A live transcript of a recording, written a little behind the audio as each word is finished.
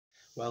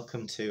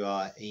Welcome to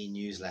our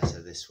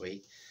e-newsletter this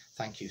week.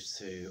 Thank you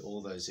to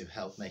all those who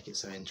helped make it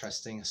so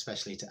interesting,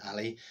 especially to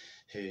Ali,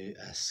 who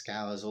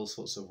scours all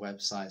sorts of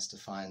websites to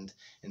find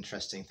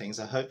interesting things.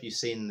 I hope you've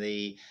seen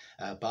the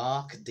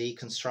Bach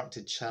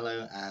deconstructed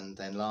cello, and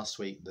then last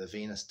week the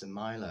Venus de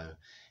Milo,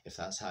 if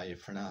that's how you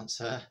pronounce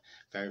her.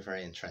 Very,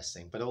 very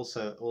interesting. But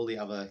also all the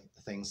other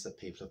things that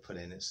people have put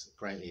in. It's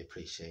greatly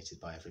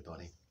appreciated by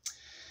everybody.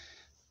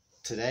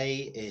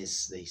 Today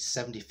is the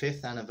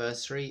 75th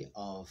anniversary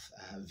of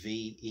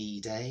VE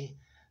Day,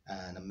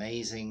 an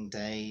amazing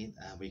day.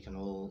 We can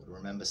all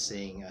remember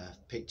seeing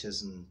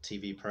pictures and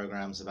TV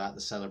programs about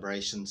the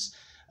celebrations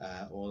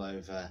all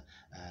over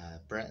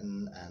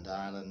Britain and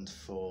Ireland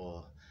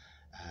for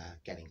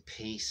getting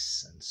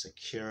peace and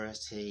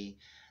security,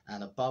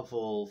 and above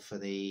all for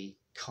the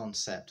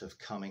concept of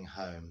coming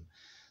home.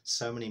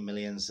 So many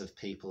millions of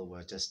people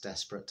were just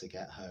desperate to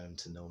get home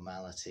to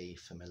normality,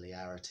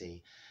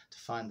 familiarity, to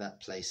find that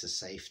place of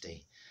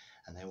safety.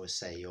 And they always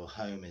say your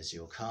home is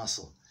your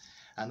castle.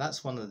 And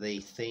that's one of the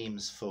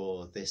themes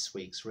for this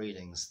week's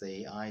readings,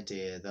 the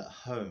idea that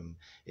home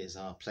is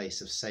our place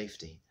of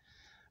safety.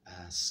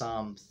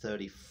 Psalm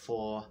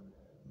 31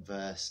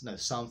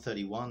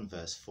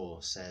 verse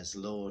 4 says,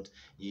 "Lord,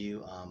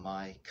 you are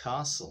my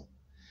castle."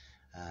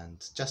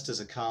 And just as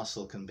a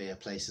castle can be a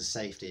place of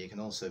safety, it can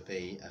also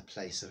be a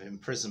place of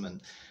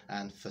imprisonment.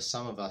 And for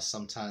some of us,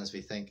 sometimes we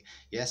think,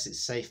 yes,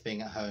 it's safe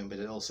being at home, but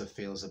it also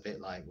feels a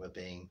bit like we're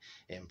being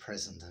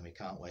imprisoned and we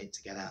can't wait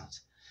to get out.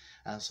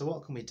 So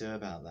what can we do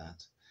about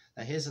that?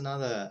 Now here's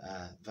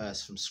another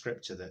verse from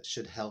Scripture that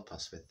should help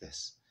us with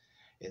this.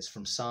 It's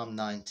from Psalm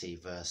 90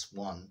 verse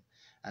 1,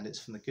 and it's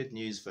from the Good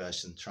News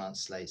Version.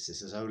 Translates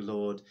this as, "O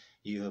Lord,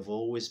 you have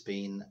always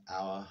been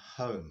our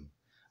home.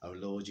 O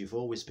Lord, you've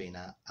always been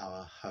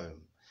our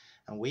home."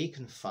 And we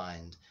can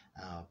find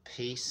our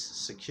peace,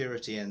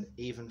 security, and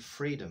even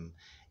freedom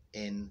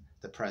in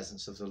the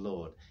presence of the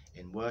Lord.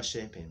 In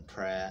worship, in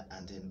prayer,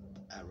 and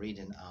in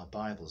reading our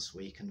Bibles,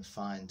 we can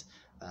find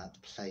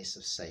that place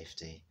of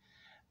safety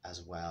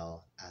as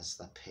well as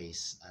the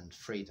peace and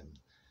freedom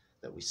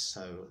that we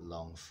so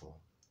long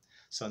for.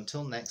 So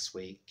until next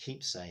week,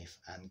 keep safe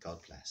and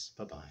God bless.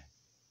 Bye-bye.